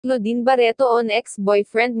Claudine Barretto on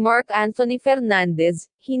ex-boyfriend Mark Anthony Fernandez,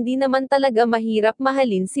 hindi naman talaga mahirap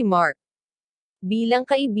mahalin si Mark. Bilang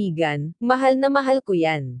kaibigan, mahal na mahal ko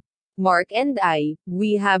yan. Mark and I,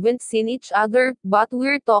 we haven't seen each other, but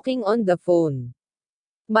we're talking on the phone.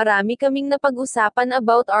 Marami kaming napag-usapan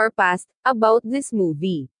about our past, about this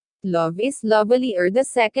movie. Love is Lovelier the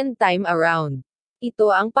second time around.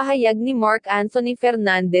 Ito ang pahayag ni Mark Anthony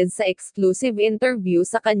Fernandez sa exclusive interview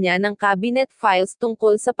sa kanya ng Cabinet Files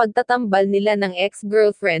tungkol sa pagtatambal nila ng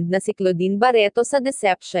ex-girlfriend na si Claudine Barretto sa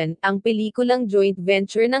Deception, ang pelikulang joint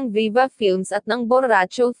venture ng Viva Films at ng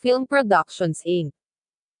Borracho Film Productions Inc.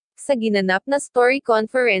 Sa ginanap na story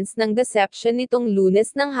conference ng Deception nitong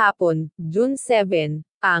Lunes ng hapon, June 7,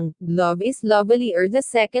 ang "Love is Lovelier the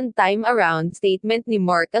second time around" statement ni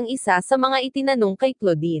Mark ang isa sa mga itinanong kay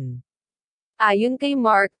Claudine. Ayon kay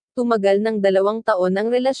Mark, tumagal ng 2 taon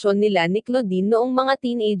ang relasyon nila ni Claudine noong mga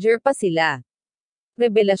teenager pa sila.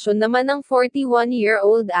 Revelasyon naman ng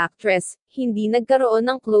 41-year-old actress, hindi nagkaroon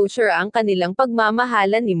ng closure ang kanilang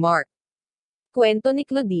pagmamahalan ni Mark. Kwento ni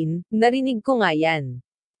Claudine, narinig ko nga yan.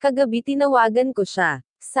 Kagabi tinawagan ko siya.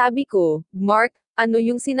 Sabi ko, Mark, ano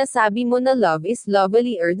yung sinasabi mo na love is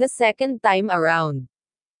lovelier the second time around?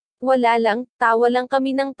 Wala lang, tawa lang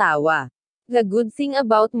kami ng tawa. The good thing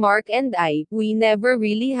about Mark and I, we never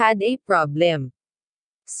really had a problem.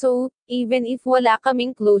 So, even if wala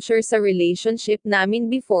kaming closure sa relationship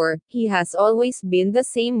namin before, he has always been the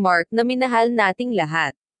same Mark na minahal nating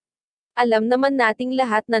lahat. Alam naman nating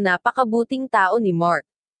lahat na napakabuting tao ni Mark.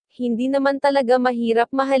 Hindi naman talaga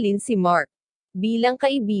mahirap mahalin si Mark. Bilang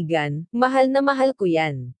kaibigan, mahal na mahal ko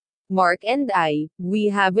yan. Mark and I,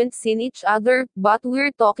 we haven't seen each other, but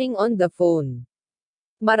we're talking on the phone.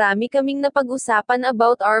 Marami kaming napag-usapan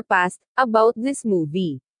about our past, about this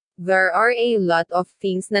movie. There are a lot of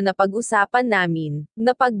things na napag-usapan namin,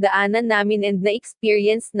 napagdaanan namin and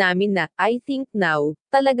na-experience namin na, I think now,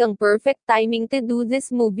 talagang perfect timing to do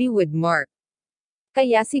this movie with Mark.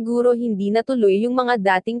 Kaya siguro hindi natuloy yung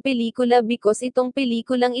mga dating pelikula because itong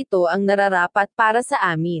pelikulang ito ang nararapat para sa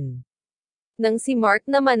amin. Nang si Mark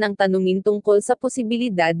naman ang tanungin tungkol sa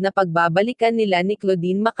posibilidad na pagbabalikan nila ni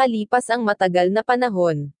Claudine makalipas ang matagal na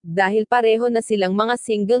panahon, dahil pareho na silang mga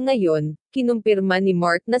single ngayon, kinumpirma ni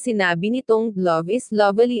Mark na sinabi nitong love is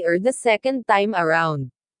lovelier the second time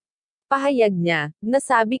around. Pahayag niya,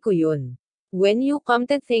 nasabi ko yun. When you come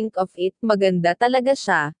to think of it, maganda talaga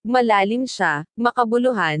siya, malalim siya,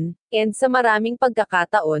 makabuluhan, and sa maraming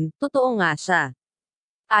pagkakataon, totoo nga siya.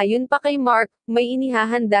 Ayon pa kay Mark, may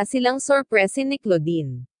inihahanda silang surprise ni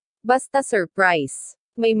Claudine. Basta surprise.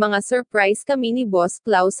 May mga surprise kami ni Boss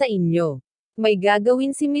Clau sa inyo. May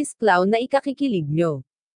gagawin si Miss Clau na ikakikilig nyo.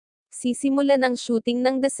 Sisimulan ang shooting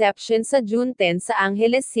ng Deception sa June 10 sa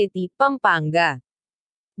Angeles City, Pampanga.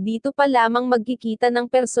 Dito pa lamang magkikita ng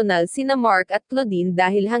personal sina Mark at Claudine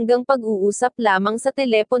dahil hanggang pag-uusap lamang sa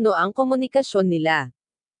telepono ang komunikasyon nila.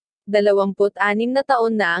 26 na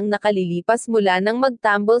taon na ang nakalilipas mula nang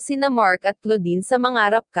magtambol sina Mark at Claudine sa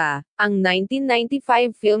Mangarap Ka, ang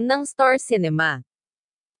 1995 film ng Star Cinema.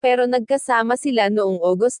 Pero nagkasama sila noong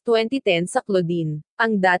August 2010 sa Claudine,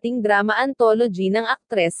 ang dating drama anthology ng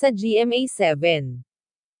aktres sa GMA7.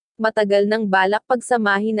 Matagal nang balak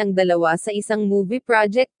pagsamahin ang dalawa sa isang movie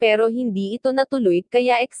project pero hindi ito natuloy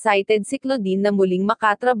kaya excited si Claudine na muling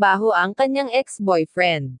makatrabaho ang kanyang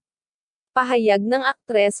ex-boyfriend. Pahayag ng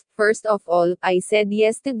aktres, first of all, I said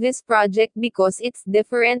yes to this project because it's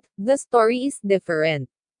different, the story is different.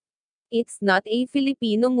 It's not a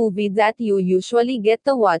Filipino movie that you usually get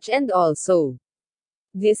to watch and also.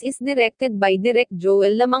 This is directed by Direk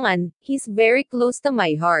Joel Lamangan, he's very close to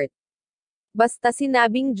my heart. Basta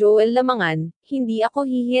sinabing Joel Lamangan, hindi ako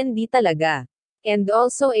hihindi talaga. And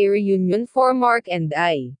also a reunion for Mark and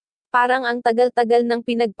I. Parang ang tagal-tagal nang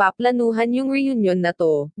pinagpaplanuhan yung reunion na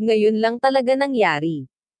to, ngayon lang talaga nangyari.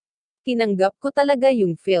 Tinanggap ko talaga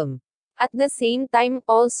yung film. At the same time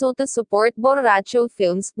also to support Borracho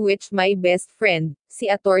Films, which my best friend, si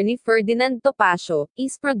Attorney Ferdinand Topacio,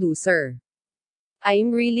 is producer.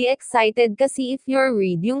 I'm really excited kasi if you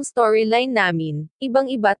read yung storyline namin,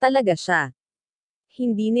 ibang-iba talaga siya.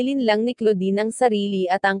 Hindi nilinlang ni Claudine ang sarili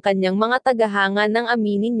at ang kanyang mga tagahanga nang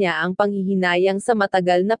aminin niya ang panghihinayang sa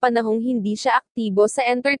matagal na panahong hindi siya aktibo sa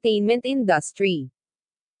entertainment industry.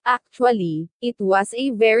 Actually, it was a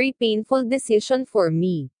very painful decision for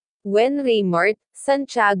me. When Raymart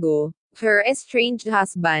Santiago, her estranged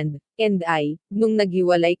husband, and I, nung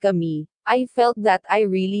naghiwalay kami, I felt that I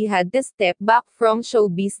really had to step back from show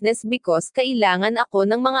business because kailangan ako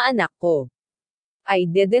ng mga anak ko. I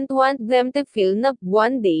didn't want them to feel na,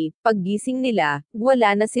 one day, paggising nila,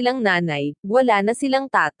 wala na silang nanay, wala na silang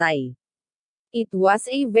tatay. It was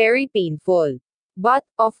a very painful. But,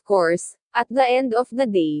 of course, at the end of the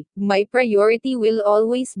day, my priority will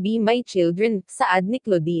always be my children, saad ni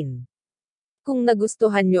Claudine. Kung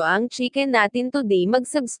nagustuhan nyo ang chicken natin today,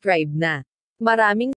 mag-subscribe na. Maraming